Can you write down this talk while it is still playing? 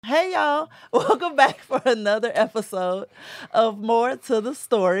Hey y'all, welcome back for another episode of More to the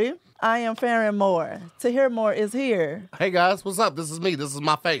Story. I am Farron Moore. To hear more is here. Hey guys, what's up? This is me. This is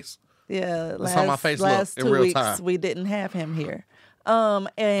my face. Yeah, That's how my face last look in 2 real weeks time. we didn't have him here.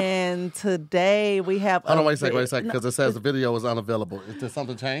 And today we have. Hold on, wait a second, because it says the video is unavailable. Did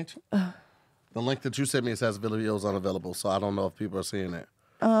something change? The link that you sent me says video is unavailable, so I don't know if people are seeing it.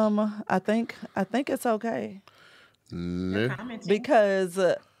 I think it's okay No. because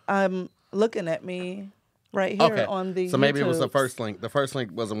I'm looking at me right here Okay. on the. So maybe it was the YouTubes. first link. The first link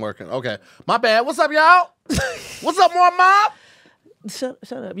wasn't working. Okay. My bad. What's up, y'all? What's up, more mob? Shut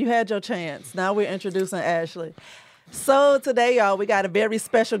up. You had your chance. Now we're introducing Ashley. So today, y'all, we got a very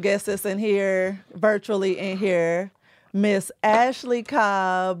special guest that's in here, virtually in here, Miss Ashley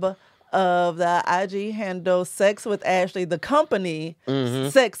Cobb of the IG handle Sex with Ashley, the company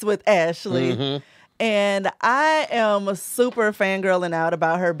Sex with Ashley. And I am super fangirling out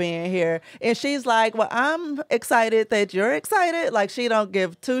about her being here. And she's like, well, I'm excited that you're excited. Like, she don't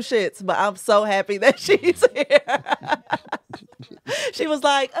give two shits, but I'm so happy that she's here. She was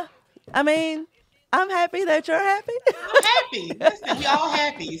like, I'm happy that you're happy. I'm happy. Listen, we all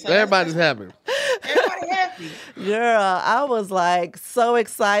happy. So Everybody's happy. everybody happy. Girl, I was like so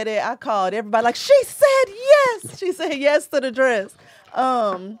excited. I called everybody like, she said yes. She said yes to the dress.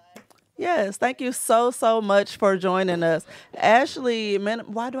 Yes, thank you so much for joining us. Ashley,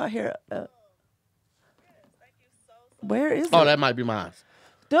 why do I hear where is Oh, it? that might be mine.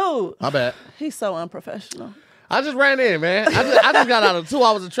 Dude, My bad. he's so unprofessional. I just ran in, man. I just got out of 2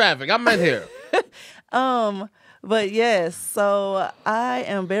 hours of traffic. I'm in here. But yes, so I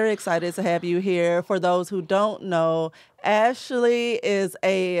am very excited to have you here. For those who don't know, Ashley is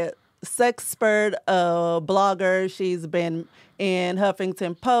a sexpert, blogger. She's been in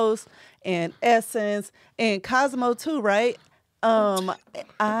Huffington Post and Essence and Cosmo too, right? I've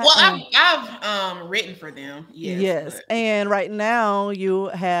written for them. Yes. But And right now you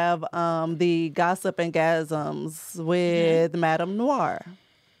have the Gossip and Gasms with Madame Noir,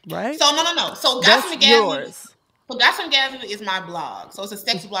 right? So no. So That's Gossip and Gasm. yours. So Gossip and Gasm is my blog. So it's a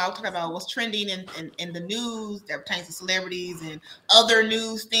sex blog talking about what's trending in the news that pertains to celebrities and other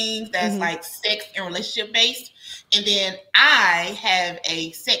news things that's like sex and relationship based. And then I have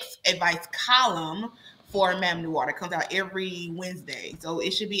a sex advice column for Madame Noir that comes out every Wednesday. So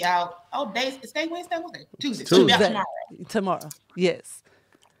it should be out. It's day Wednesday? Tuesday. So it'll be out tomorrow. Tomorrow, yes.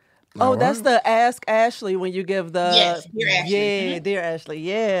 All That's right. the Ask Ashley when you give the Yes, Dear Ashley. Yeah, Dear Ashley.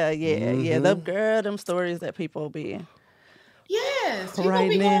 Yeah. Them stories that people be. Yes, people Right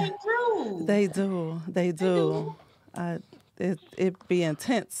be now. going through. They do. It be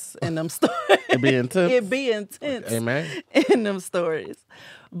intense in them stories. It be intense. It be intense Amen. in them stories.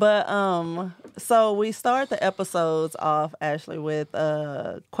 But so we start the episodes off, Ashley, with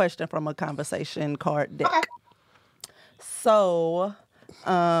a question from a conversation card deck. Okay. So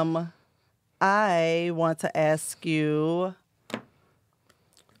I want to ask you,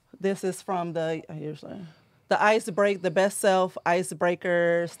 this is from the best self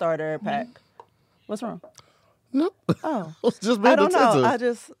icebreaker starter pack. What's wrong? No. Oh, It's just being I don't know.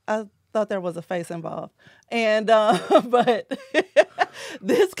 attentive. I thought there was a face involved. And but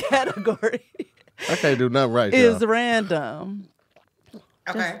this category I can't do nothing right is now. random.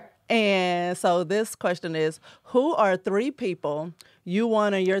 Okay. And so this question is, who are 3 people you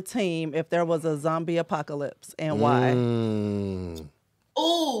want on your team if there was a zombie apocalypse, and why?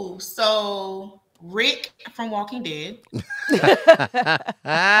 Ooh, so Rick from Walking Dead.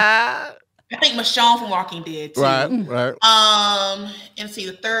 I think Michonne from Walking Dead too. Right. And see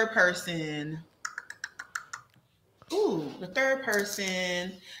the third person. Ooh, the third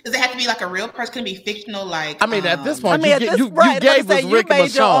person. Does it have to be like a real person? Can it be fictional? Like I mean, at this point, at you this gave us you Rick and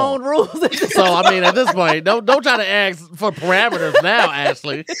made your own Michonne. rules. So I mean, at this point, don't try to ask for parameters now,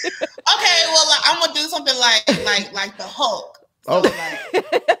 Ashley. Okay, well, I'm gonna do something like the Hulk. So, Okay.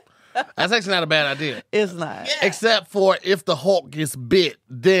 That's actually not a bad idea. It's not. Yeah. Except for if the Hulk gets bit,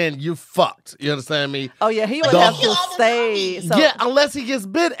 then you fucked. You understand me? Oh yeah, he would The- have to Kill all the stay. zombies. So Yeah, unless he gets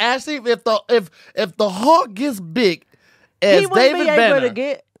bit, Ashley. If the Hulk gets big as he wouldn't David be able Banner, to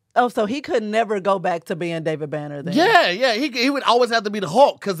get. Oh, so he could never go back to being David Banner then. yeah, he would always have to be the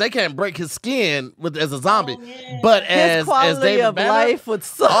Hulk because they can't break his skin as a zombie. Oh, yeah. But His as quality David of Banner, life would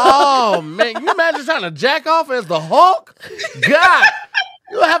suck. oh man, you imagine trying to jack off as the Hulk? God,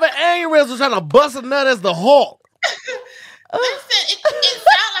 you have an aneurysm trying to bust a nut as the Hulk. Listen, it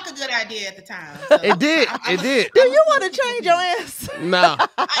sounded like a good idea at the time. So It did. It did. Do you want to change your answer? No, I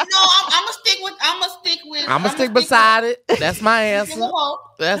know. I'm gonna stick with. I'm gonna stick beside it. That's my answer. I'm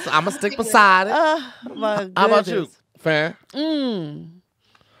gonna stick beside it. My How about you? goodness. Fair.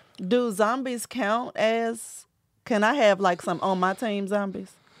 Do zombies count as? Can I have like some on my team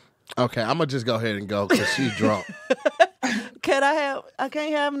zombies? Okay, I'm gonna just go ahead and go because she's drunk. Can I have? I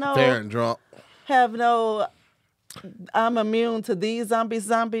can't have no. Fair and drunk. Have no. I'm immune to these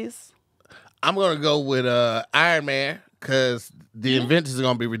zombies. I'm gonna go with Iron Man because the inventions are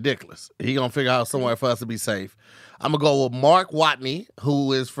gonna be ridiculous. He gonna figure out somewhere for us to be safe. I'm gonna go with Mark Watney,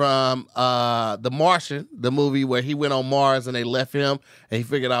 who is from The Martian, the movie where he went on Mars and they left him and he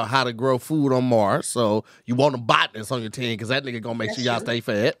figured out how to grow food on Mars. So you want a botanist on your team because that nigga gonna make sure y'all stay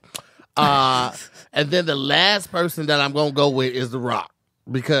fed. And then the last person that I'm gonna go with is The Rock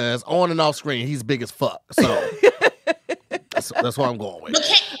because on and off screen he's big as fuck. So that's what I'm going with.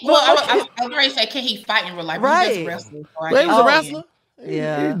 I was going to say, can he fight in real life? Right. He was a wrestler. So Well, he was a wrestler.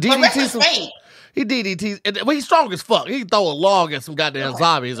 Yeah. He DDTs. Well, he's strong as fuck. He can throw a log at some goddamn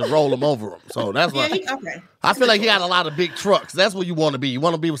zombies and roll them over them. So that's why. Okay. I feel like he got a lot of big trucks. That's what you want to be. You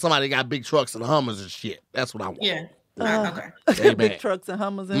want to be with somebody that got big trucks and Hummers and shit. That's what I want. Yeah. Okay. Big trucks and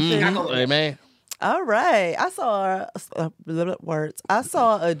Hummers and shit. Amen. All right. I saw I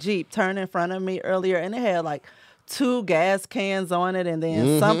saw a Jeep turn in front of me earlier, and it had like 2 gas cans on it, and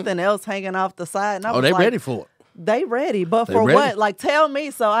then something else hanging off the side. And I was they like, ready for it. They ready, but for what? Like, tell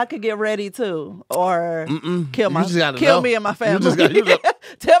me so I could get ready too, or kill me and my family.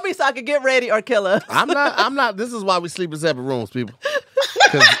 Tell me so I could get ready or kill us. I'm not. This is why we sleep in separate rooms, people.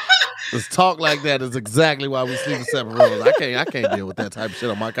 This talk like that is exactly why we sleep in separate rooms. I can't deal with that type of shit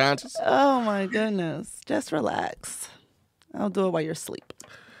on my conscience. Oh my goodness. Just relax. I'll do it while you're asleep.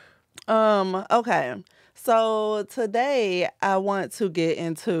 Okay. So today I want to get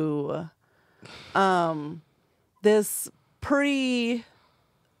into this pre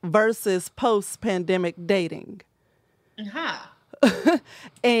versus post pandemic dating.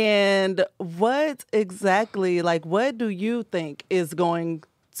 And what exactly, like, what do you think is going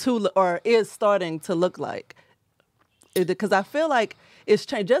to, or is starting to look like? Because I feel like it's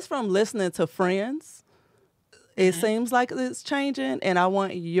changed just from listening to friends. It seems like it's changing, and I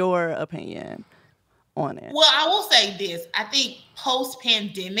want your opinion on it. Well, I will say this. I think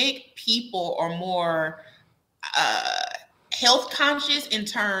post-pandemic, people are more health conscious in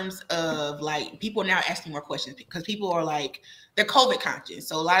terms of, like, people are now asking more questions because people are like, they're COVID conscious.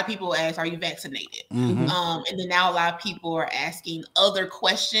 So a lot of people ask, are you vaccinated? And then now a lot of people are asking other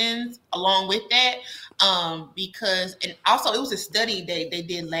questions along with that. Because, and also it was a study that they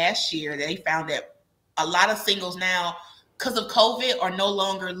did last year that they found that a lot of singles now, because of COVID, are no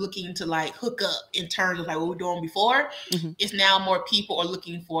longer looking to like hook up in terms of like what we were doing before. It's now more people are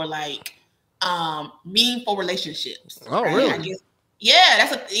looking for like meaningful relationships. Oh, right? really? I guess,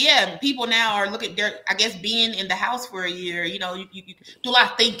 people now are looking, they're, I guess, being in the house for a year, you do a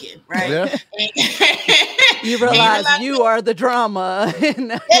lot of thinking, right? Yeah. You realize you are the drama. Like, I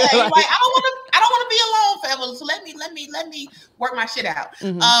don't want to be alone forever. So let me work my shit out.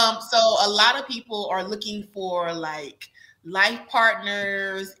 So a lot of people are looking for like life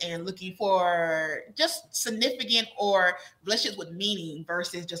partners and looking for just significant or relationships with meaning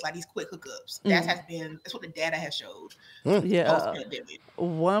versus just like these quick hookups. That's what the data has showed. Yeah.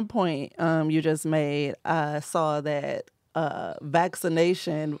 One point you just made, I saw that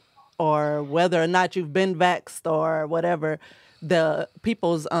vaccination, or whether or not you've been vaxxed or whatever, the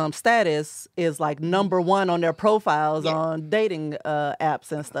people's status is like number 1 on their profiles on dating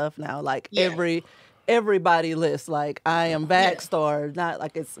apps and stuff now. Like everybody lists like I am vaxxed or not,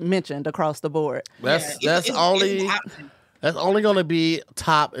 like it's mentioned across the board. That's only going to be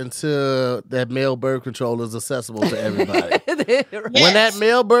top until that male birth control is accessible to everybody. When that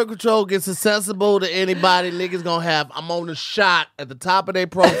male birth control gets accessible to anybody, niggas going to have I'm on the shot at the top of their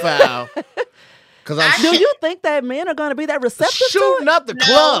profile. Do you think that men are going to be that receptive to it? Shooting up the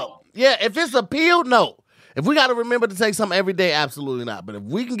club. Yeah, if it's appealed, no. If we got to remember to take something every day, absolutely not. But if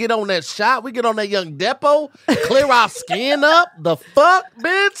we can get on that shot, we get on that young depot, clear our skin up, the fuck,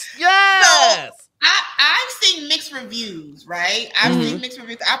 bitch? Yes! So, I've seen mixed reviews, right? I've seen mixed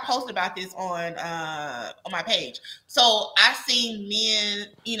reviews. I posted about this on my page. So I've seen men,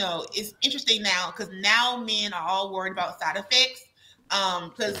 it's interesting now because now men are all worried about side effects.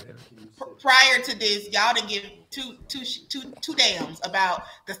 Because prior to this, y'all didn't give two damns about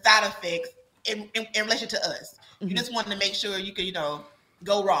the side effects in relation to us. You just wanted to make sure you could,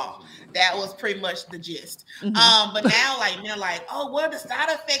 go raw. That was pretty much the gist. But now, like, men are like, oh, what are the side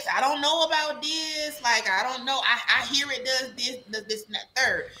effects? I don't know about this. Like, I don't know. I hear it does this, and that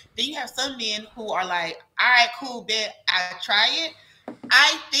third. Then you have some men who are like, all right, cool, bet I try it.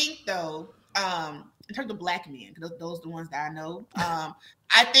 I think, though, in terms of black men, those are the ones that I know.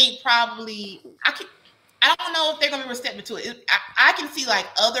 I think probably I don't know if they're gonna be receptive to it. I can see like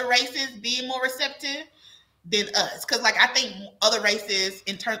other races being more receptive than us, because like I think other races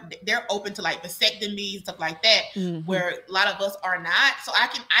in turn they're open to like vasectomy and stuff like that, where a lot of us are not. So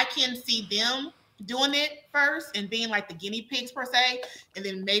I can see them doing it first and being like the guinea pigs per se, and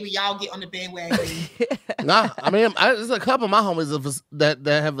then maybe y'all get on the bandwagon. Nah, I mean, there's a couple of my homies that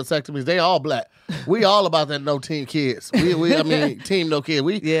have vasectomies. They all black. We all about that no team kids. We I mean, team no kids.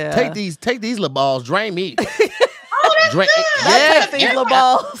 We take these little balls, drain me. Oh, that's Drain, good. These little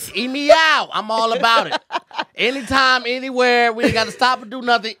balls. Eat me out. I'm all about it. Anytime, anywhere, we ain't got to stop and do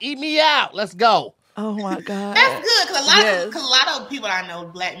nothing. Eat me out. Let's go. Oh my God. That's good, because a lot of people I know,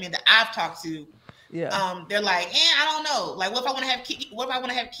 black men that I've talked to, they're like, I don't know. Like, what if I want to have what if I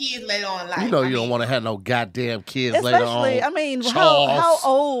want to have kids later on in life? You know, you don't want to have no goddamn kids Especially, later on. I mean, how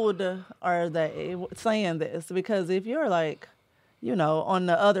old are they saying this? Because if you're like, you know, on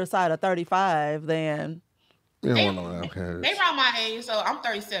the other side of 35, then you don't want no they around my age, so I'm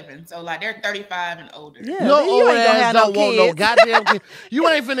 37. So like they're 35 and older. Yeah, your you old ain't gonna ass have don't no want no kids. goddamn kid. You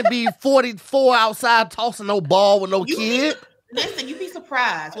ain't finna be 44 outside tossing no ball with no kid. Listen, you be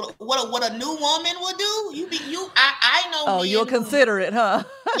surprised what a new woman will do. I know. Oh, men you'll consider it, huh?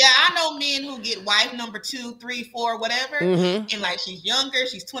 Yeah, I know men who get wife number 2, 3, 4, whatever, and like she's younger,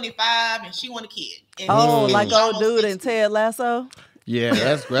 she's 25, and she want a kid. And like he's old dude 60. in Ted Lasso. Yeah,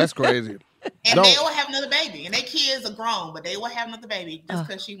 that's crazy. And they will have another baby, and their kids are grown, but they will have another baby just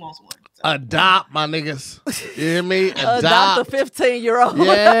because she wants one. So. Adopt, my niggas. You hear me? Adopt the 15-year-old.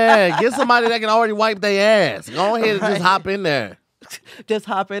 Yeah, get somebody that can already wipe their ass. Go ahead and just hop in there. Just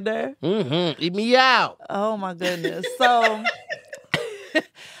hop in there. Eat me out. Oh my goodness. So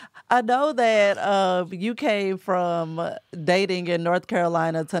I know that you came from dating in North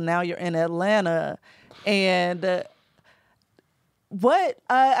Carolina to now you're in Atlanta, and what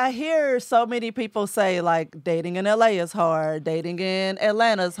I hear so many people say, like, dating in LA is hard, dating in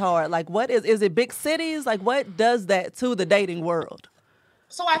Atlanta is hard. Like, what is it big cities? Like, what does that to the dating world?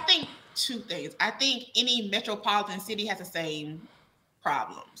 So I think two things. I think any metropolitan city has the same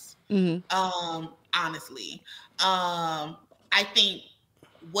problems. Honestly, I think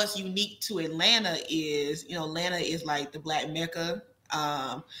what's unique to Atlanta is, Atlanta is like the Black Mecca.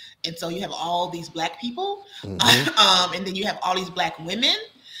 And so you have all these Black people, and then you have all these Black women.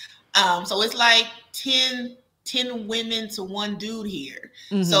 So it's like 10 women to one dude here.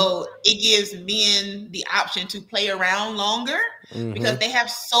 So it gives men the option to play around longer because they have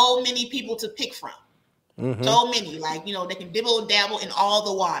so many people to pick from. So many, like, they can dibble dabble in all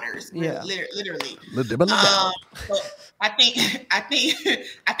the waters, literally. So I think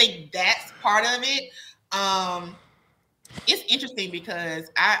that's part of it. It's interesting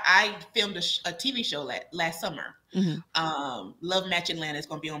because I filmed a TV show last summer. Love Match Atlanta is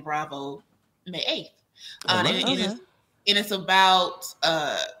going to be on Bravo May 8th. And it's about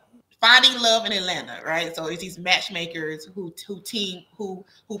finding love in Atlanta, right? So it's these matchmakers who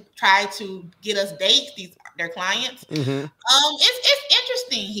try to get us dates, their clients. It's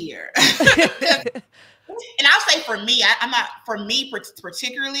interesting here. And I'll say for me,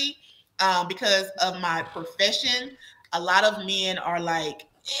 particularly, because of my profession, a lot of men are like,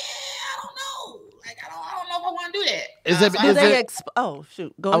 I don't know. Like, I don't know if I want to do that. Go I was ahead.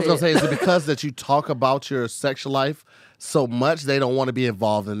 going to say, is it because that you talk about your sexual life so much they don't want to be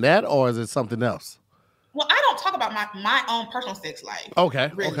involved in that, or is it something else? Well, I don't talk about my own personal sex life. Okay.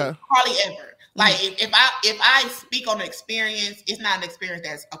 Really, Okay. hardly ever. Like if I speak on an experience, it's not an experience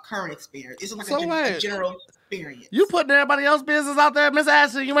that's a current experience. It's like a general experience. You putting everybody else's business out there, Miss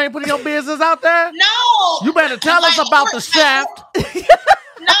Ashley? You ain't putting your business out there? No. You better tell us about the shaft.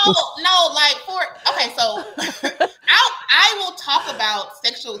 No. So I will talk about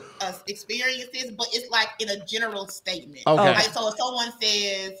sexual experiences, but it's like in a general statement. Okay. Like, so if someone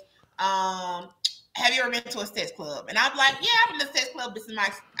says, have you ever been to a sex club? And I'm like, yeah, I've been to a sex club. This is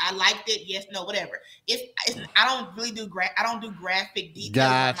I liked it. Yes, no, whatever. I don't really do graphic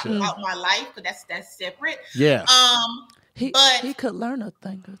details about my life, because that's separate. Yeah. He could learn a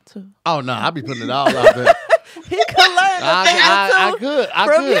thing or two. Oh no, I'll be putting it all out there. He could learn a thing or two.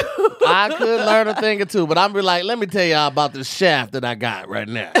 I could learn a thing or two, but I'm be like, let me tell y'all about the shaft that I got right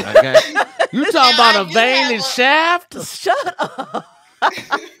now. Okay, you talking about a vein and shaft? Shut up.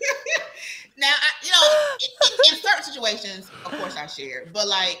 Now, in certain situations, of course, I share, but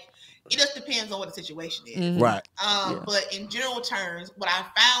like it just depends on what the situation is, right? But in general terms, what I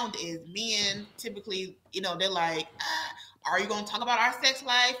found is men typically, they're like, "Are you going to talk about our sex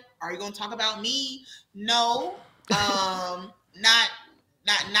life? Are you going to talk about me?" No, not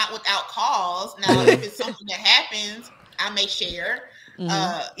without cause. Now, if it's something that happens, I may share.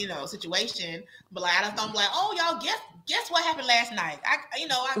 situation. But like I just don't be like, oh y'all, guess what happened last night?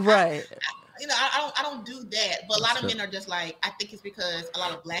 Right. I don't do that. But a lot of men are just like, I think it's because a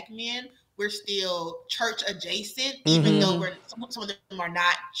lot of black men, we're still church adjacent, even though some of them are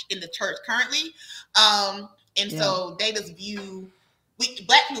not in the church currently. So they just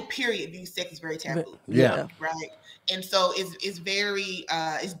black people period view sex as very taboo. Yeah. Right. And so it's very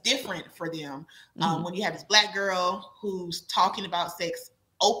it's different for them when you have this black girl who's talking about sex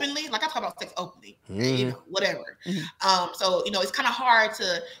openly. Like I talk about sex openly, whatever. So it's kind of hard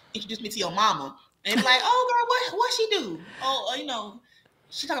to introduce me to your mama and be like, oh girl, what she do? Oh,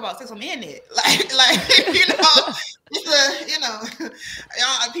 she talk about sex on the internet.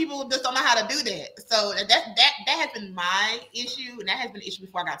 People just don't know how to do that. So that has been my issue, and that has been an issue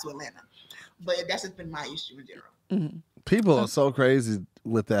before I got to Atlanta. But that's just been my issue in general. People are so crazy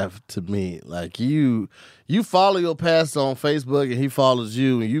with that to me. Like you follow your pastor on Facebook and he follows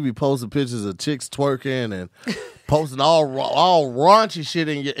you, and you be posting pictures of chicks twerking and posting all raunchy shit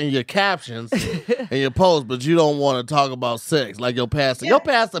in your captions and your posts, but you don't want to talk about sex like your pastor. Your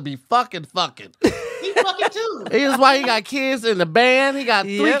pastor be fucking. He fucking too. Here's why he got kids in the band. He got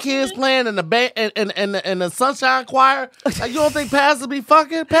 3 kids playing in the band and the Sunshine Choir. Like you don't think pastors be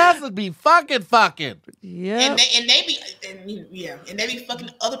fucking? Pastors be fucking. Yeah. And they be fucking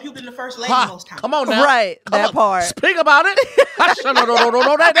other people in the first lady most times. Come on now. Right. That part. Speak about it. No. I go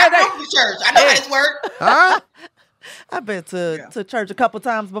to church. I know how this works. Huh? I've been to church a couple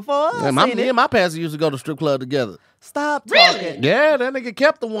times before. Me and my pastor used to go to strip club together. Stop Really? talking. Yeah, that nigga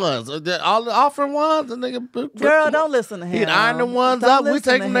kept the ones. All the offering ones, the nigga. Girl, don't listen to him. He'd iron them ones Don't up. We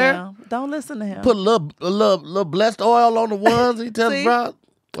listen take to them there. him. Don't listen to him. Put a little blessed oil on the ones he tells us about.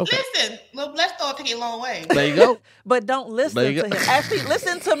 Okay. Listen, little blessed oil take you a long way. There you go. But don't listen There you to go. him. Actually,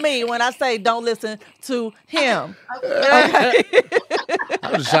 listen to me when I say don't listen to him.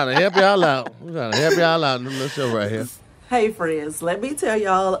 I'm just trying to help y'all out. I'm trying to help y'all out in this show right here. Hey friends, let me tell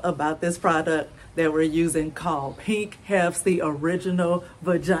y'all about this product that we're using called Pink Hef's the original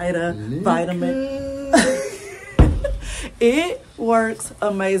vagina vitamin. It works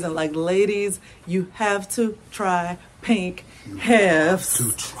amazing. Like ladies, you have to try Pink Hef's.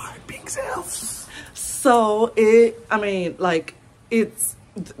 To try Pink Hef's. So it's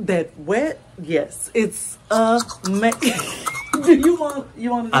that wet. Yes, it's amazing. Do you want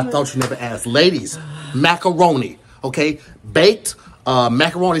to? I thought you never asked. Ladies, macaroni, okay? Baked,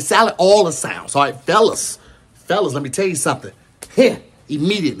 macaroni salad, all the sounds. All right, fellas, let me tell you something. Here,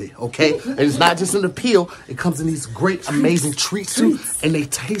 immediately, okay? And it's not just in the peel. It comes in these great, amazing treats, too. And they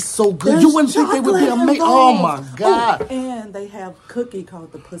taste so good. There's You wouldn't think they would be chocolate amazing. in Oh, those. my God. And they have cookie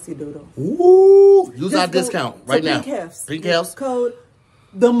called the Pussy Doodle. Ooh. Use our Just go discount to right now. Pink Hef's. Pink Hef's. Code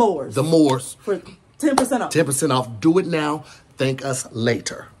the Moors. The Moors. For 10% off. 10% off. Do it now. Thank us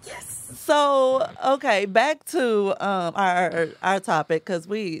later. So, okay, back to our topic, because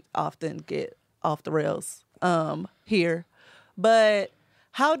we often get off the rails here. But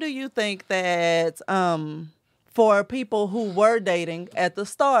how do you think that for people who were dating at the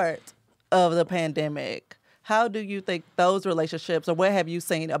start of the pandemic, how do you think those relationships, or what have you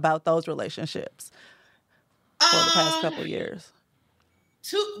seen about those relationships for the past couple of years?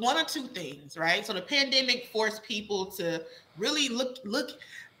 One or two things, right? So the pandemic forced people to really look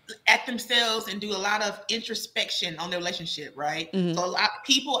at themselves and do a lot of introspection on their relationship, right? Mm-hmm. So a lot of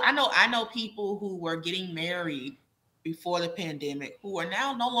people, I know people who were getting married before the pandemic who are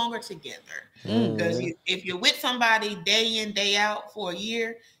now no longer together. Because if you're with somebody day in, day out for a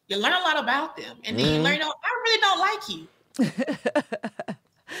year, you learn a lot about them. And then you learn, I really don't like you.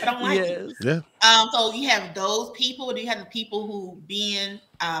 I don't like you. Yeah. So you have those people, and you have the people who being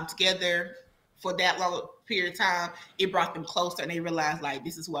together for that long period of time, it brought them closer, and they realized like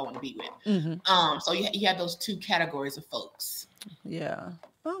this is who I want to be with. So you have those two categories of folks. Yeah.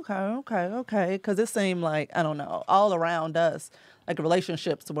 Okay. Because it seemed like, I don't know, all around us, like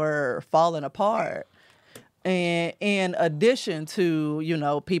relationships were falling apart. And in addition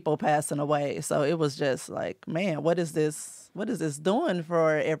to, people passing away. So it was just like, man, what is this doing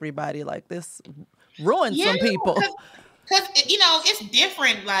for everybody? Like this ruined some people. Because, it's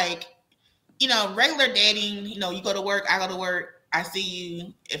different. Like, regular dating, you go to work, I go to work. I see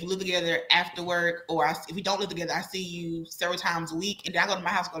you if we live together after work, or if we don't live together, I see you several times a week, and then I go to my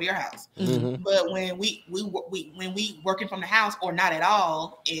house, go to your house. But when we working from the house or not at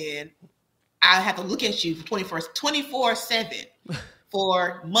all, and I have to look at you for 24/7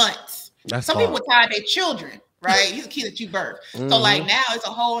 for months. That's Some hard. people tie their children right? He's a kid that you birthed. So like now it's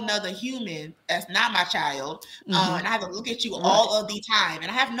a whole nother human that's not my child. And I have to look at you all of the time and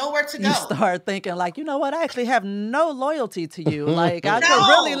I have nowhere to go. You start thinking like, you know what? I actually have no loyalty to you. Like I could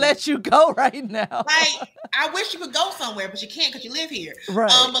really let you go right now. Like I wish you could go somewhere, but you can't because you live here.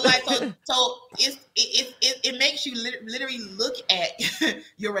 Right. But like, so it makes you literally look at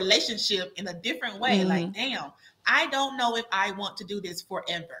your relationship in a different way. Like, damn, I don't know if I want to do this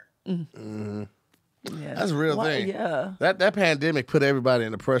forever. Yeah. That's a real thing. Yeah. That pandemic put everybody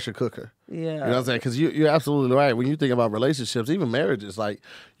in the pressure cooker. Yeah. You know what I'm saying? Because you're absolutely right. When you think about relationships, even marriages, like,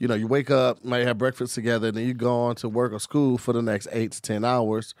 you know, you wake up, might have breakfast together, and then you go on to work or school for the next 8 to 10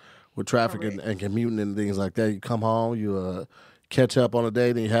 hours with traffic and commuting and things like that. You come home, you catch up on a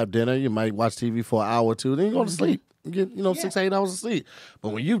day, then you have dinner, you might watch TV for an hour or two, then you go to sleep. You get, 6 to 8 hours of sleep. But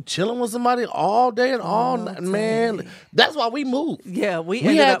when you chilling with somebody all day and all night, man, that's why we moved. Yeah, we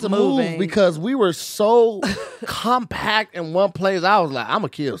had ended to up moving move because we were so compact in one place. I was like, I'm gonna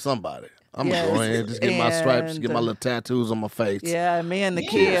kill somber. I'm gonna go ahead and just get my stripes, get my little tattoos on my face. Yeah, me and the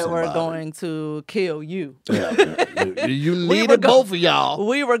kid were going to kill you. Yeah, you needed both of y'all.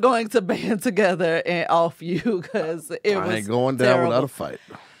 We were going to band together and off you because it was ain't going down terrible. without a fight.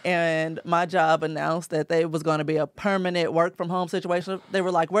 And my job announced that they was going to be a permanent work from home situation. They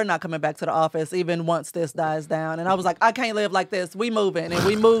were like, we're not coming back to the office even once this dies down. And I was like, I can't live like this. We moving. And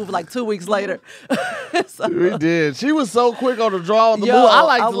we moved like 2 weeks later. So, we did. She was so quick on the draw on the move. I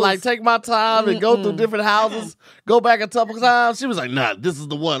like to take my time and go through different houses, go back a couple times. She was like, nah, this is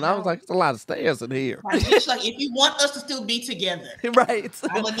the one. I was like, it's a lot of stairs in here. Right. It's like, if you want us to still be together, right?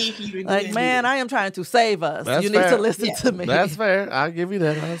 I'm gonna need for you to like, man, I am trying to save us. That's you fair. need to listen to me. That's fair. I'll give you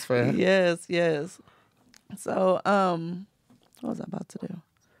that. That's fair. Yes. So, what was I about to do?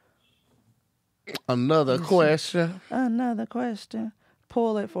 Another question.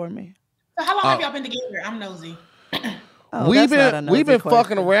 Pull it for me. So how long have y'all been together? I'm nosy. We've been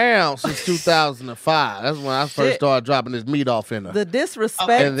fucking around since 2005. That's when I first started dropping this meat off in her. The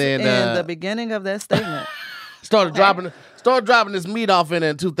disrespect in the beginning of that statement. Started dropping this meat off in her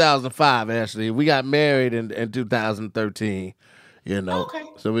in 2005. Actually, we got married in 2013.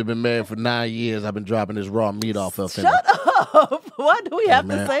 So we've been married for 9 years. I've been dropping this raw meat off her. Shut up! Why do we have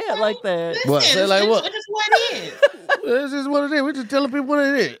to say it like that? What? Say like what? It's just what it is. This is what it is. We're just telling people what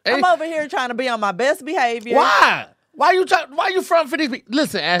it is. I'm over here trying to be on my best behavior. Why? Why you front for these people?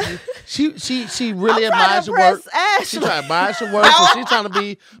 Listen, Ashley, she really admires your work. Ashley. She trying to admire your work, so she's trying to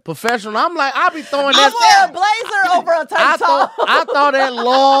be professional. I'm like, I'll be throwing that. I wear a blazer over a tank top. I throw that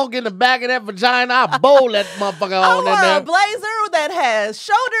log in the back of that vagina. I bowl that motherfucker on in there. I wear a blazer that has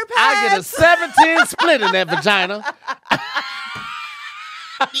shoulder pads. I get a 7-10 split in that vagina.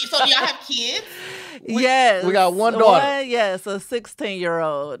 So do y'all have kids? Yes. We got one daughter. Yes, a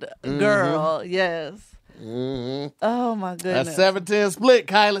 16-year-old girl. Yes. Mm-hmm. Oh my goodness. That 7-10 split,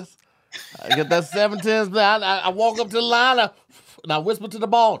 Kylie. I get that 7-10 split. I walk up to the line and I whisper to the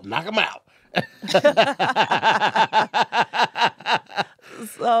ball, knock him out.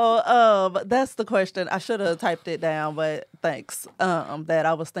 So that's the question. I should have typed it down, but thanks. That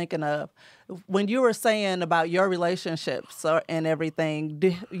I was thinking of. When you were saying about your relationships and everything,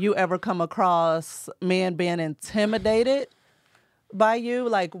 did you ever come across men being intimidated by you?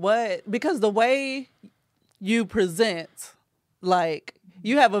 Like what? Because the way you present, like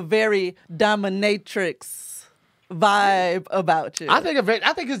you have a very dominatrix vibe about you. I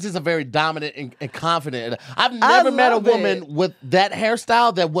think it's just a very dominant and confident. I've never met a woman with that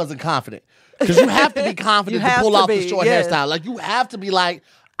hairstyle that wasn't confident. Because you have to be confident to pull off the short hairstyle. Like you have to be like,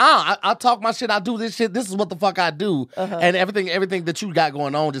 I talk my shit, I do this shit, this is what the fuck I do. And everything that you got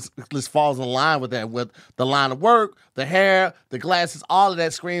going on just falls in line with that. With the line of work, the hair, the glasses, all of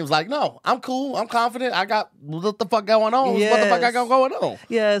that screams like, no, I'm cool, I'm confident, I got what the fuck going on. Yes. What the fuck I got going on?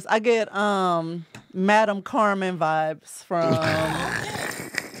 Yes, I get Madam Carmen vibes from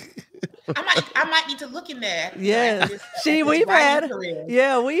I might need to look in there. Yeah, we've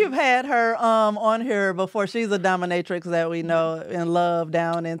had her on here before. She's a dominatrix that we know and love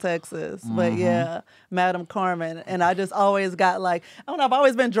down in Texas. But yeah, Madam Carmen, and I just always got like, I don't know, I've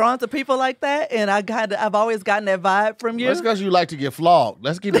always been drawn to people like that, and I've always gotten that vibe from you. That's because you like to get flogged.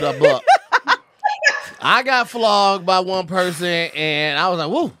 Let's keep it a buck. I got flogged by one person, and I was like,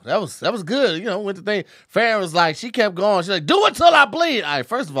 "Whoa, that was good." With the thing. Farron was like, she kept going. She's like, "Do it till I bleed." All right,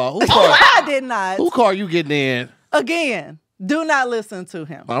 first of all, I did not. Who car you getting in? Again, do not listen to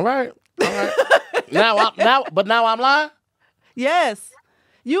him. All right. Now I'm lying. Yes,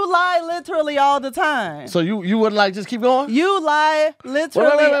 you lie literally all the time. So you wouldn't like just keep going? You lie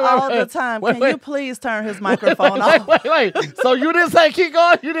literally all the time. Can you please turn his microphone off? Wait. So you didn't say keep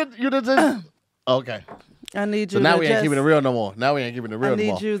going? You didn't just... Okay. I need you. So now to we ain't just, keeping it real no more. Now we ain't keeping it real I no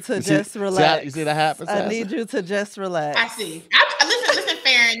more. need you to You just relax. You see that happens? I need you to just relax. I see. Listen,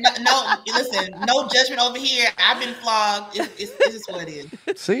 Farron. Listen, no judgment over here. I've been flogged. This is what it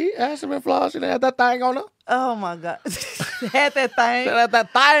is. See, Ashley been flawed. She done had that thing on her. Oh my God. Had that thing. She had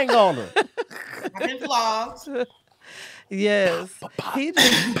that thing on her. I've been flogged. Yes. He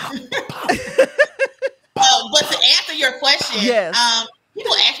just, But to answer your question, yes.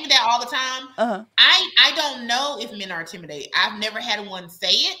 People ask me that all the time. Uh-huh. I don't know if men are intimidated. I've never had one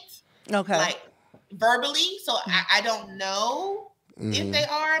say it. Okay. Like verbally. So I don't know if they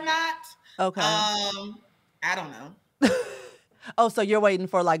are or not. Okay. I don't know. Oh, so you're waiting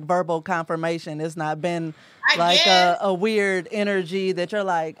for like verbal confirmation. It's not been I like guess. a weird energy that you're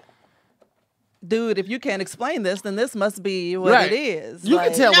like, dude, if you can't explain this, then this must be what Right. it is. You like,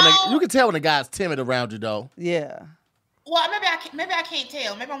 can tell No. you can tell when a guy's timid around you though. Yeah. Well, maybe I can't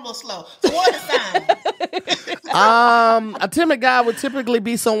tell. Maybe I'm a little slow. So what are the signs? A timid guy would typically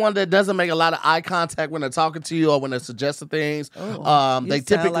be someone that doesn't make a lot of eye contact when they're talking to you or when they're suggesting things. Oh, They you sound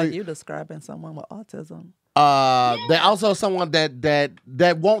typically like you describing someone with autism. They also someone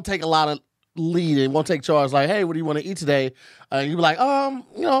that won't take a lot of lead and won't take charge. Like, hey, what do you want to eat today? You be like, I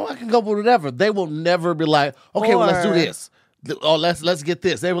can go with whatever. They will never be like, okay, well, let's do Or- this. Or let's get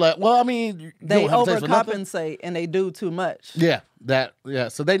this. They were like, well, I mean, you They don't have to taste for nothing. overcompensate and they do too much. Yeah.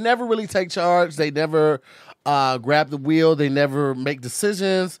 So they never really take charge. They never grab the wheel. They never make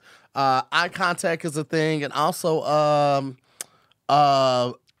decisions. Eye contact is a thing, and also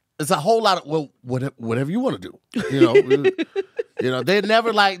it's a whole lot of whatever you want to do. They'll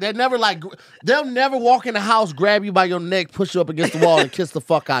never walk in the house, grab you by your neck, push you up against the wall, and kiss the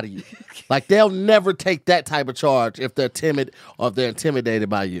fuck out of you. Like they'll never take that type of charge if they're timid or if they're intimidated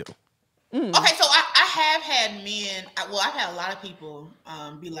by you. Okay, so I have had men. I've had a lot of people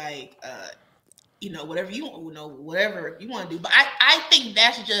be like, whatever you want to do. But I think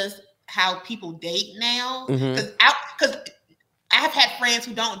that's just how people date now. Because I have had friends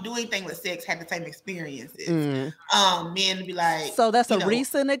who don't do anything with sex had the same experiences. Men be like, So that's a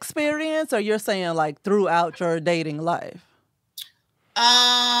recent experience, or you're saying like throughout your dating life?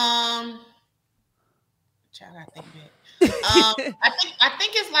 Child, I think that. I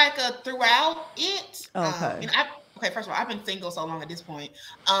think it's like a throughout it. Okay. First of all, I've been single so long at this point.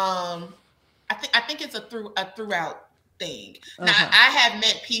 I think it's a throughout thing. Now I have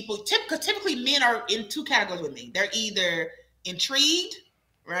met people. Typically men are in two categories with me. They're either intrigued,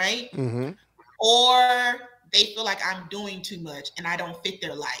 right, or they feel like I'm doing too much and I don't fit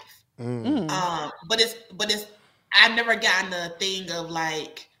their life. But it's I've never gotten the thing of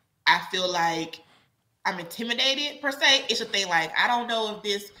like I feel like I'm intimidated per se. It's a thing like I don't know if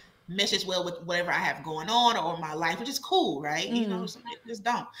this meshes well with whatever I have going on or my life, which is cool, right? You know, some people just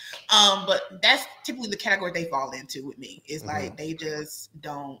don't. But that's typically the category they fall into with me. It's like they just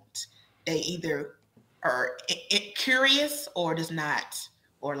don't. They either are curious or just not,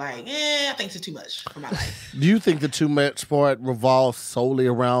 or like, I think it's too much for my life. Do you think the too much part revolves solely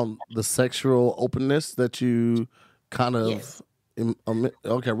around the sexual openness that you kind of? Yes.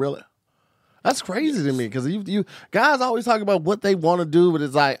 Okay, really? That's crazy to me because you guys always talk about what they want to do, but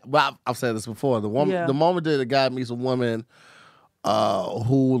it's like, well, I've said this before. The moment that a guy meets a woman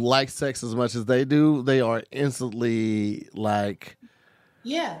who likes sex as much as they do, they are instantly like.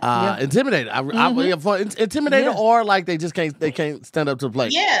 Intimidated. Intimidated, or like they can't stand up to the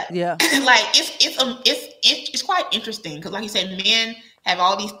plate. Yeah. Like it's quite interesting because, like you said, men have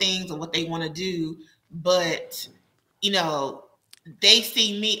all these things of what they want to do, but they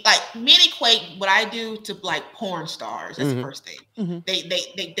see me like men equate what I do to like porn stars. That's the first thing.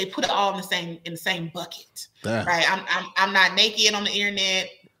 They put it all in the same bucket. Right? I'm not naked on the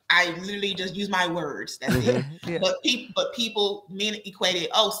internet. I literally just use my words. That's it. But people, men equated,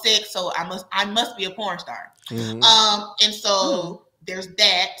 sex. So I must be a porn star. And so there's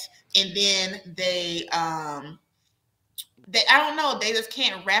that. And then they I don't know. They just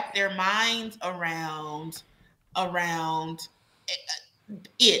can't wrap their minds around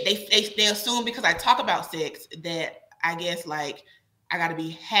it. They assume because I talk about sex that I guess like I got to be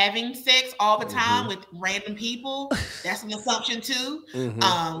having sex all the time with random people. That's an assumption too. You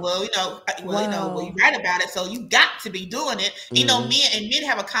write about it, so you got to be doing it. Men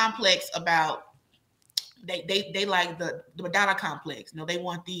have a complex about they like the Madonna complex. They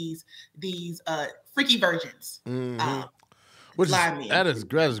want these freaky virgins. That is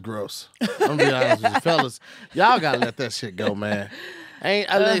gross. I'm gonna be honest with you, fellas. Y'all gotta let that shit go, man.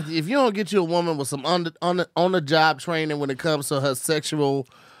 If you don't get you a woman with some on the job training when it comes to her sexual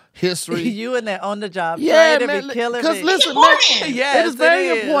history. You and that on the job Yeah, training man. be killing Because me. listen, man, important. Yes, it is very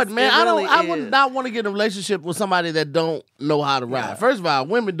it is. important, man. It really I would is. not want to get in a relationship with somebody that don't know how to ride. Yeah. First of all,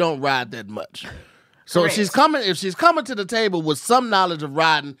 women don't ride that much. So Correct. if she's coming to the table with some knowledge of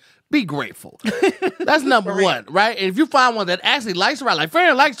riding, be grateful. That's number one, right? And if you find one that actually likes to ride, like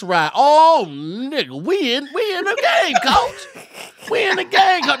Farron likes to ride, oh nigga, we in the game, coach. We in the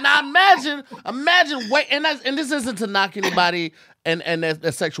game. Now imagine wait, and this isn't to knock anybody and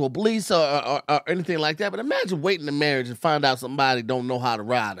their sexual beliefs or anything like that, but imagine waiting in marriage and find out somebody don't know how to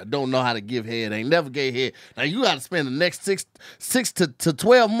ride or don't know how to give head, ain't never gave head. Now you got to spend the next six to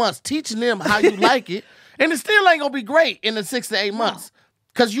 12 months teaching them how you like it, and it still ain't gonna be great in the 6 to 8 months.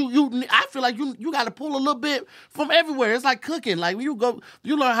 Cause I feel like you got to pull a little bit from everywhere. It's like cooking. Like when you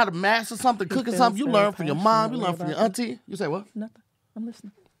learn how to master something, cooking something. You learn from your mom. You learn from your auntie. You say what? Nothing. I'm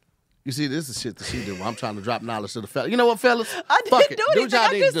listening. You see, this is shit that she do. I'm trying to drop knowledge to the fellas. You know what, fellas? I Fuck didn't it. do Do anything. what y'all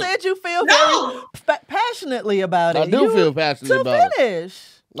I need just to do. said you feel No. very passionately about it. I do feel passionate about it. To finish.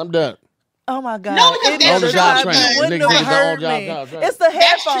 I'm done. Oh my God. No, because Any that's other true. time training. you wouldn't Niggas have niggas heard on me. job training. It's the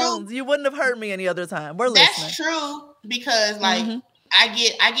That's true. headphones. You wouldn't have heard me any other time. We're listening. That's true because I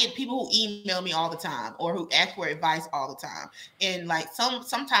get people who email me all the time or who ask for advice all the time, and like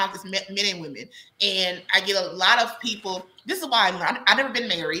sometimes it's men and women, and I get a lot of people. This is why I learned. I've never been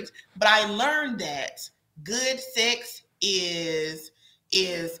married, but I learned that good sex is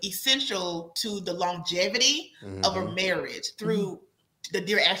essential to the longevity of a marriage through the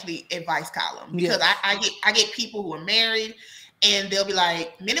Dear Ashley advice column, because I get people who are married and they'll be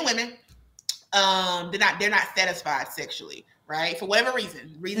like, men and women, they're not satisfied sexually, right? For whatever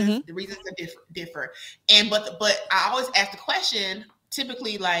reason. The reasons are differ. And but I always ask the question,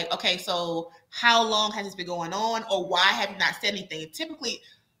 typically like, okay, so how long has this been going on, or why have you not said anything? Typically,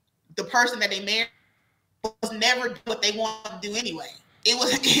 the person that they married was never what they want to do anyway. It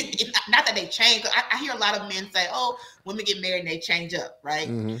was not that they changed. I hear a lot of men say, "Oh, women get married and they change up," right?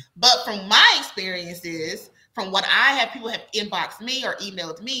 But from my experiences, from what people have inboxed me or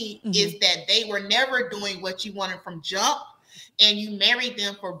emailed me, is that they were never doing what you wanted from jump, and you married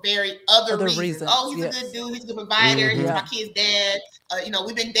them for very other reasons. Oh, he's a good dude. He's a good provider. He's my kid's dad.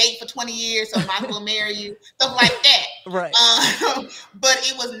 We've been dating for 20 years, so I might as well marry you. Stuff like that. Right. But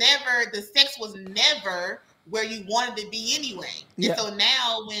it was never, the sex was never where you wanted to be anyway. And so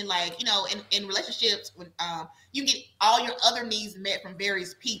now when in relationships, when you get all your other needs met from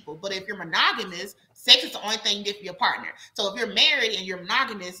various people, but if you're monogamous, sex is the only thing you get for your partner. So if you're married and you're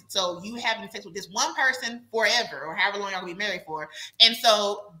monogamous, so you having sex with this one person forever or however long y'all gonna be married for, and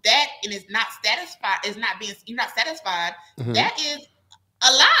so that is not satisfied, you're not satisfied, that is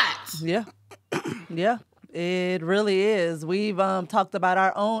a lot. Yeah, it really is. We've talked about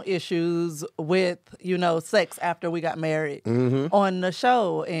our own issues with, sex after we got married on the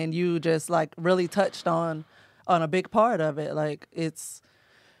show, and you just like really touched on a big part of it. Like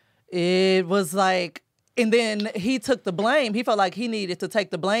it was like, and then he took the blame. He felt like he needed to take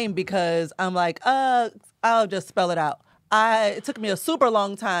the blame because I'm like, I'll just spell it out. It took me a super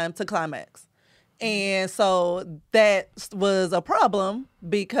long time to climax. And so that was a problem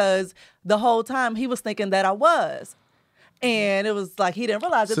because the whole time he was thinking that I was. And it was like he didn't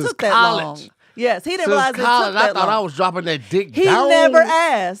realize it took that long. Yes, he didn't realize it took that long. I thought I was dropping that dick He down. never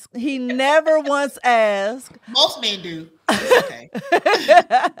asked. He never once asked. Most men do. Okay.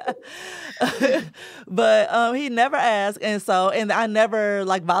 But he never asked. And I never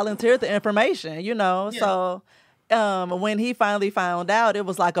volunteered the information, So when he finally found out, it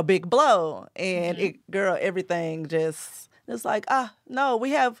was like a big blow. And everything just, it's like, no,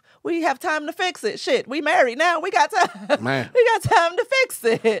 we have time to fix it. Shit, we married now. We got time. Man. We got time to fix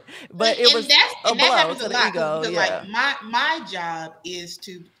it. But it was a blow happens to a the lot, ego. because Yeah. my job is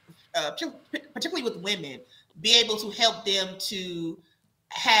to, particularly with women, be able to help them to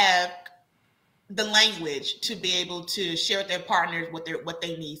have the language to be able to share with their partners what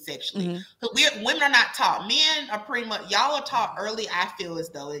they need sexually. So women are not taught. Men are pretty much, y'all are taught early. I feel as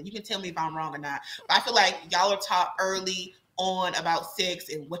though, and you can tell me if I'm wrong or not, but I feel like y'all are taught early on about sex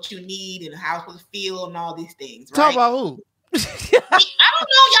and what you need and how it's supposed to feel and all these things. Right? Talk about who? I don't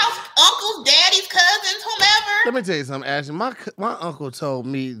know, y'all's uncles, daddies, cousins, whomever. Let me tell you something, Ashley. My uncle told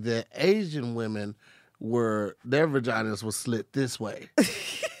me that Asian women their vaginas were slit this way.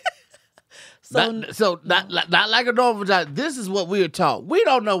 Not like a normal vagina. This is what we are taught. We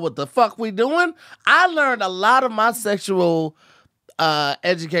don't know what the fuck we doing. I learned a lot of my sexual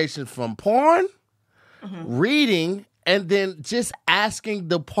education from porn, reading, and then just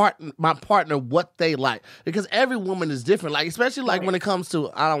asking my partner what they like, because every woman is different. Like especially like when it comes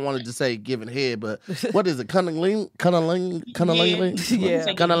to, I don't want to just say giving head, but what is it? Cunniling, Yeah.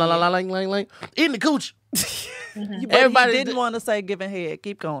 Eating the cooch. But Everybody he didn't want to say giving head.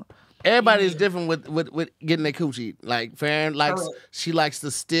 Keep going. Everybody is different with getting their coochie. Like Farron likes, she likes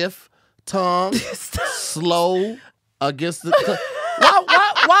the stiff tongue, slow against the.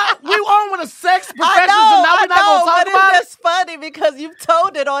 Why we on with a sex professional and now we're not gonna talk about it? It's funny because you've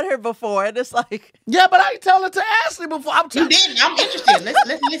told it on here before, and it's like, yeah, but I ain't telling it to Ashley before. You didn't. I'm interested. Let's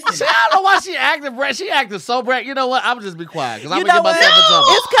listen. See, I don't know why she acted brand. She acted so brand. You know what? I'm just be quiet because I'm You gonna get know myself in what? trouble.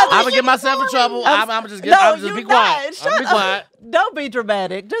 It's 'cause I'm gonna get myself in trouble. I'm just be quiet. Shut I'm be up. quiet. Don't be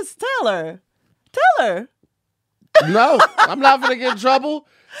dramatic. Just tell her. Tell her. No, I'm not gonna get in trouble.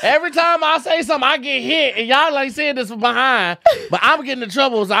 Every time I say something, I get hit, and y'all like saying this from behind, but I'm getting in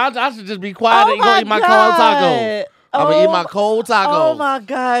trouble, so I should just be quiet and go eat my cold taco. I'm gonna eat my cold taco. Oh my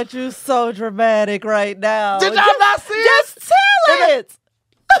God, you're so dramatic right now. Did y'all not see it? Just tell it.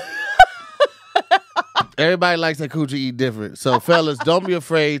 Everybody likes their coochie eat different. So, fellas, don't be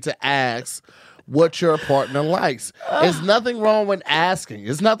afraid to ask what your partner likes. There's nothing wrong with asking.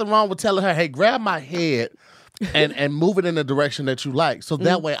 There's nothing wrong with telling her, hey, grab my head and move it in the direction that you like. So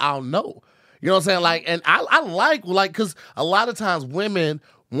that way I'll know. You know what I'm saying? Like, and I like, because a lot of times women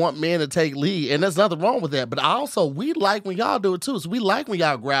want men to take lead, and there's nothing wrong with that. But also, we like when y'all do it too. So we like when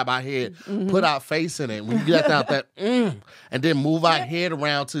y'all grab our head, put our face in it, when you get out that, and then move our head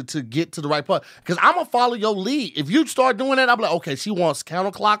around to get to the right part. Because I'm gonna follow your lead. If you start doing that, I'm like, okay, she wants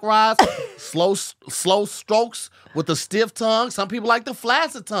counterclockwise, slow strokes with the stiff tongue. Some people like the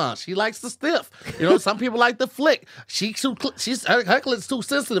flaccid tongue. She likes the stiff. You know, some people like the flick. Her clit's too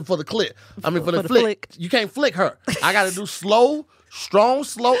sensitive for the clit. I mean, for the flick. You can't flick her. I got to do slow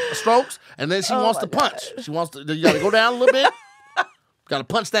strokes, and then she wants to punch. God. She wants to. You got to go down a little bit. Got to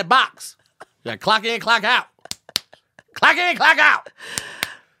punch that box. You got to clock in, clock out. Clock in, clock out.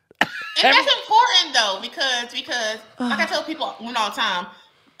 And that's important though, because like I tell people all the time,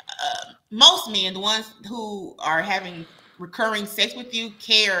 most men, the ones who are having recurring sex with you,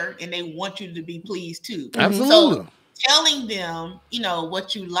 care and they want you to be pleased too. Absolutely. So telling them,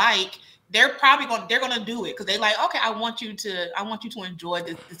 what you like, they're gonna do it because they like, okay, I want you to enjoy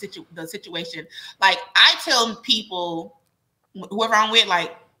the situation. Like I tell people, whoever I'm with,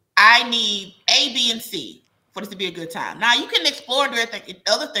 like I need A, B, and C for this to be a good time. Now you can explore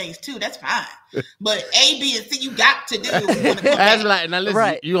other things too. That's fine. But A, B, and C, you got to do. That's like, now listen,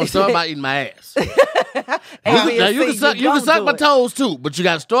 Right. you gonna start by eating my ass. You can suck my toes too, but you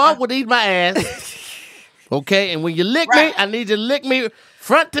gotta start with eating my ass. Okay, and when you lick me, I need you to lick me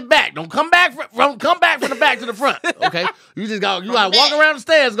front to back. Don't come back from the back to the front. Okay, you gotta walk around the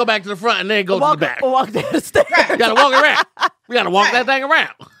stairs, go back to the front, and then go to the back. Walk down the stairs. You gotta walk around. We gotta walk that thing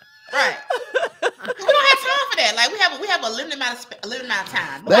around. Right. We don't have time for that. Like we have a limited amount of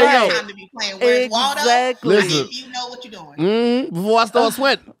time. We There don't you have go. time to be playing Where's Waldo. Exactly. Listen. You know what you're doing. Before I start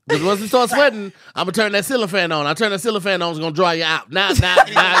sweating. Because once you start sweating, I'm gonna turn that ceiling fan on. I turn that ceiling fan on, it's gonna dry you out. Now you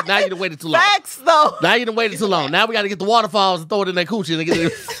done waited too long. Facts though. Now you done waited too long. Now we gotta get the waterfalls and throw it in that coochie and get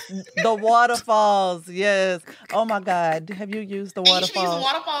it. The waterfalls, yes. Oh my God, have you used the And you should be using waterfalls?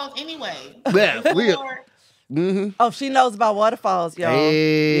 waterfalls anyway. Yeah, we Or- Oh, she knows about waterfalls, y'all.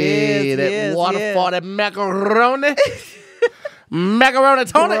 Hey, Yes, that yes, waterfall, yes. that macaroni. Macaroni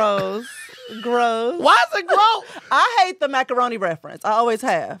Tony. Gross. Why is it gross? I hate the macaroni reference. I always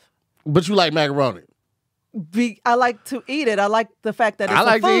have. But you like macaroni. I like to eat it. I like the fact that it's I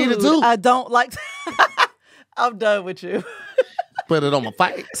like a to food. eat it too. I don't like. I'm done with you. Put it on my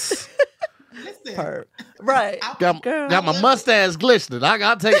face. Listen. Right. Got Girl. my mustache glistening. I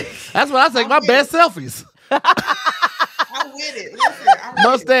gotta take. That's when I take my best selfies. I'm with it. Listen, I'm with it.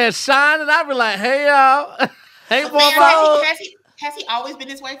 Mustache shining. I be like, hey y'all, hey But boy. Farron, has he always been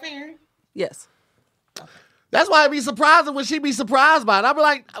this way, Farron? Yes. That's why I be surprised when she be surprised by it. I be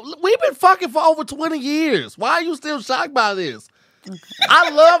like, we've been fucking for over 20 years. Why are you still shocked by this?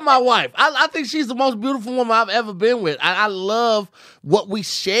 I love my wife. I think she's the most beautiful woman I've ever been with. I love what we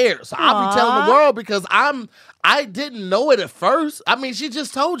share. So I'll be telling the world because I didn't know it at first. I mean, she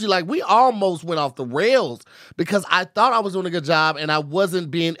just told you, like, we almost went off the rails because I thought I was doing a good job and I wasn't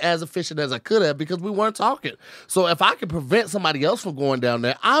being as efficient as I could have because we weren't talking. So if I could prevent somebody else from going down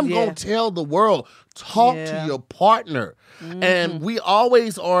there, I'm going to tell the world, talk to your partner. And we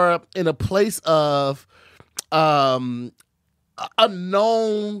always are in a place of an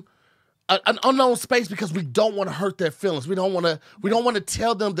unknown space because we don't want to hurt their feelings. We don't want to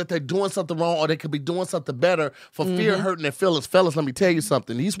tell them that they're doing something wrong or they could be doing something better for fear of hurting their feelings. Fellas, let me tell you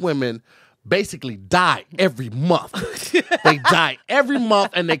something. These women basically die every month. They die every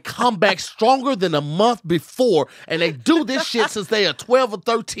month, and they come back stronger than a month before, and they do this shit since they are 12 or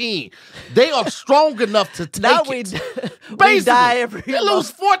 13. They are strong enough to take Now it. we die every They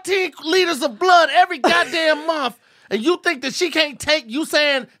lose 14 liters of blood every goddamn month, and you think that she can't take, you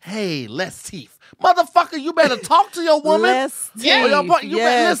saying, hey, less teeth. Motherfucker, you better talk to your woman. Less teeth. You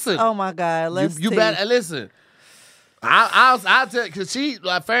better listen. Oh my God, less You teeth. better listen. I'll tell you, because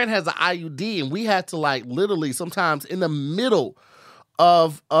Farron has an IUD, and we had to literally sometimes in the middle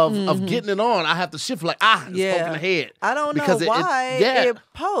of getting it on, I have to shift it's poking the head. I don't know because why it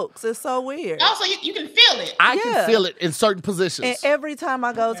pokes. It's so weird. Also, you can feel it. I can feel it in certain positions. And every time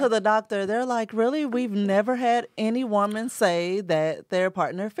I go to the doctor, they're like, really? We've never had any woman say that their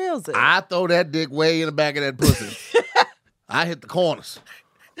partner feels it. I throw that dick way in the back of that pussy. I hit the corners.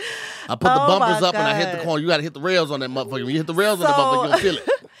 I put the bumpers up and I hit the corner. You got to hit the rails on that motherfucker. When you hit the rails on that motherfucker, you'll feel it.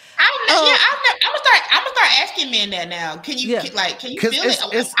 I'm gonna start asking men that now. Can you feel it?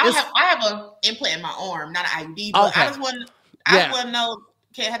 I have an implant in my arm, not an IUD, but I just want to know,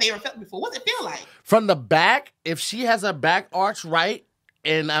 have they ever felt it before? What's it feel like? From the back, if she has her back arch right,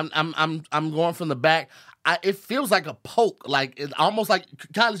 and I'm going from the back, it feels like a poke, it's almost like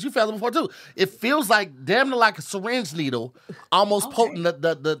Kylie, you felt it before too. It feels like damn near like a syringe needle, almost poking the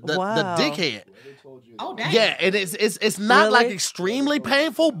dickhead. Oh damn! Yeah, and it's not like extremely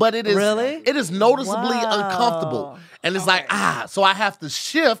painful, but it is it is noticeably uncomfortable, and it's so I have to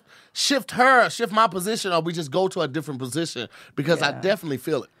shift my position, or we just go to a different position because I definitely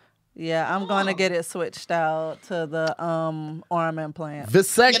feel it. Yeah, I'm going to get it switched out to the arm implant.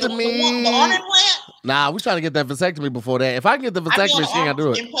 Vasectomy. The arm implant? Nah, we trying to get that vasectomy before that. If I can get the vasectomy, she ain't gonna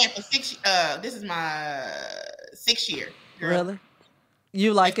do it. Implant for this is my 6th year. Girl. Really?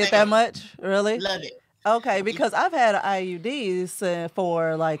 You like it that much? Really? Love it. Okay, because I've had IUDs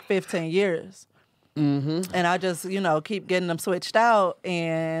for 15 years. Mm-hmm. And I just, keep getting them switched out.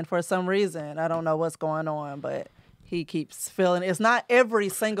 And for some reason, I don't know what's going on, but he keeps feeling it's not every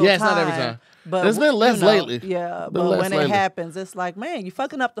single time. Yeah, it's not every time. But it's been less lately. Yeah, but when it happens, it's like, man, you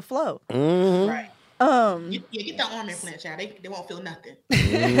fucking up the flow. Mm-hmm. Right. You get the arm implant, child. They won't feel nothing.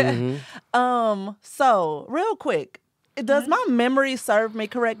 Mm-hmm. So real quick, does my memory serve me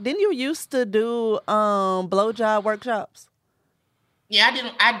correct? Didn't you used to do blowjob workshops? Yeah,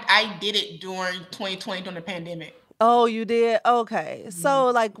 I did it during 2020 during the pandemic. Oh, you did? Okay.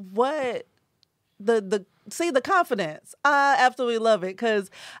 So what the confidence. I absolutely love it because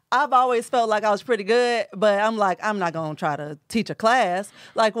I've always felt like I was pretty good, but I'm not going to try to teach a class.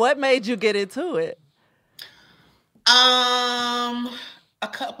 What made you get into it? A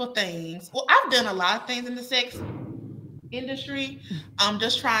couple things. Well, I've done a lot of things in the sex industry. I'm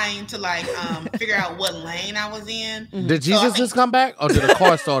just trying to figure out what lane I was in. Did Jesus just come back, or did a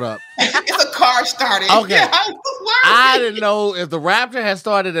car start up? It's a car started. Okay. Yeah, I didn't know if the Raptor had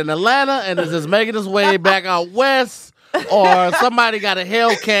started in Atlanta and is just making its way back out west, or somebody got a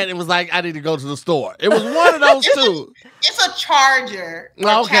Hellcat and was like, I need to go to the store. It was one of those two. It's a Charger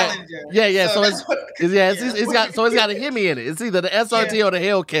or Challenger. Yeah. So it's got a Hemi in it. It's either the SRT or the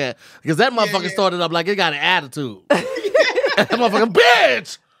Hellcat, because that motherfucker started up like it got an attitude. That motherfucker,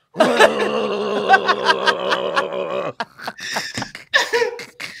 bitch! So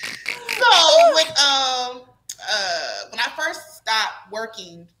when I first stopped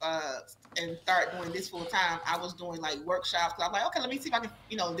working and started doing this full time, I was doing workshops. So I'm like, okay, let me see if I can,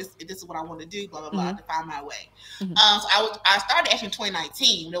 this is what I want to do, blah blah blah, to find my way. Mm-hmm. So I started actually in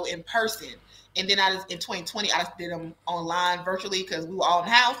 2019, in person. And then in 2020, I just did them online virtually because we were all in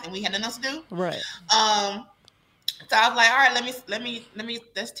the house and we had nothing else to do. Right. So I was like, all right,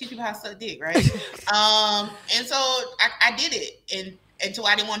 let's teach people how to suck dick, right? And so I did it until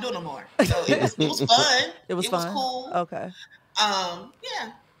I didn't want to do it no more. So it was fun. It was cool. Okay.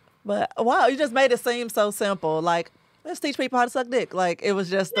 Yeah. But wow, you just made it seem so simple. Let's teach people how to suck dick. It was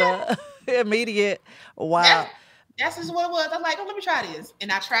just immediate. Wow. That's just what it was. I'm like, oh, let me try this.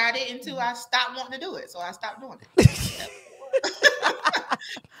 And I tried it until I stopped wanting to do it. So I stopped doing it.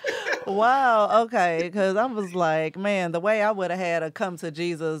 Wow. Okay. Because I was like, man, the way I would have had to come to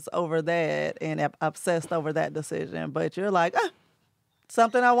Jesus over that and obsessed over that decision. But you're like,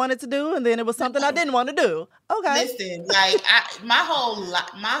 something I wanted to do, and then it was something I didn't want to do. Okay. Listen,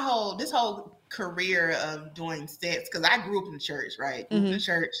 this whole career of doing sex, because I grew up in the church, right? Grew up in the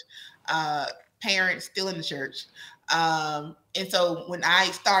church. Parents still in the church. And so when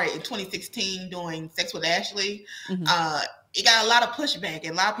I started in 2016 doing Sex with Ashley, it got a lot of pushback,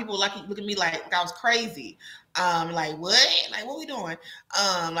 and a lot of people look at me like I was crazy. What? What we doing?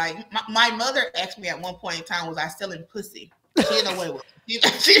 My mother asked me at one point in time, was I selling pussy? She didn't know what it was.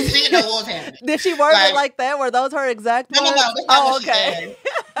 She didn't know what was happening. Did she word it like that? Were those her exact words? No, that's not what she said.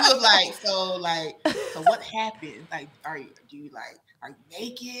 She was like, so what happened? Like, are you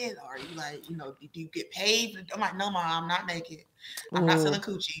naked? Or are you like, do you get paid? I'm like, no, Mom, I'm not naked. I'm not selling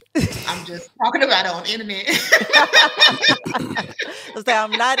coochie. I'm just talking about it on the internet.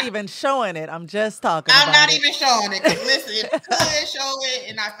 I'm not even showing it. I'm just talking about it. I'm not even showing it. Because listen, if I could show it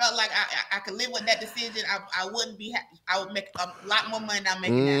and I felt like I could live with that decision, I wouldn't be happy. I would make a lot more money than I'm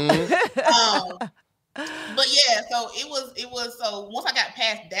making now. But yeah, so it was so once I got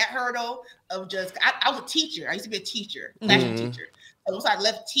past that hurdle of just I was a teacher. I used to be a teacher, classroom teacher. So once I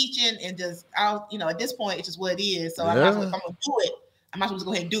left teaching and just at this point it's just what it is. So if I'm gonna do it, I might as well just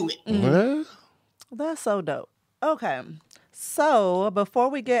go ahead and do it. Mm-hmm. That's so dope. Okay. So before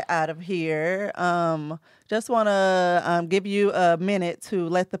we get out of here, just want to give you a minute to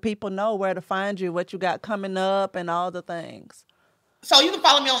let the people know where to find you, what you got coming up, and all the things. So you can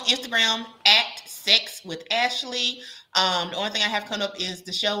follow me on Instagram at Sex with Ashley. The only thing I have coming up is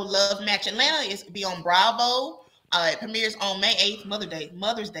the show Love Match Atlanta. It's be on Bravo. It premieres on May 8th,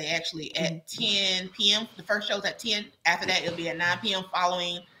 Mother's Day actually, at 10 p.m. The first show's at 10. After that, it'll be at 9 p.m.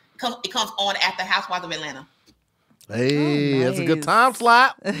 following. It comes on after Housewives of Atlanta. Hey, nice. That's a good time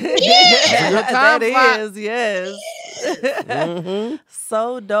slot. Yeah, that is, yes. Mm-hmm.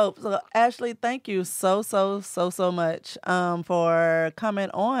 So dope. So Ashley, thank you so much for coming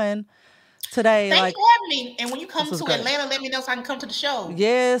on today. Thanks for having me. And when you come to Atlanta, let me know so I can come to the show.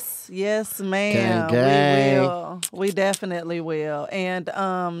 Yes, ma'am. Gang. We will. We definitely will.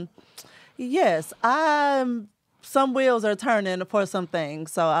 And yes, some wheels are turning for some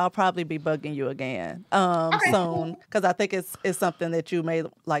things, so I'll probably be bugging you again soon because I think it's something that you may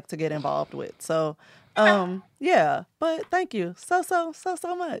like to get involved with. So, yeah. But thank you so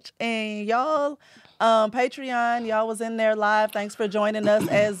much, and y'all, Patreon, y'all was in there live. Thanks for joining us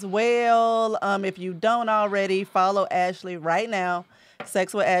as well. If you don't already, follow Ashley right now,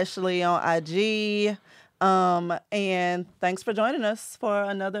 Sex with Ashley on IG. And thanks for joining us for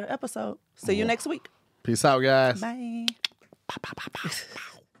another episode. See you next week. Peace out, guys. Bye. Bow, bow, bow, bow,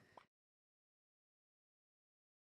 bow.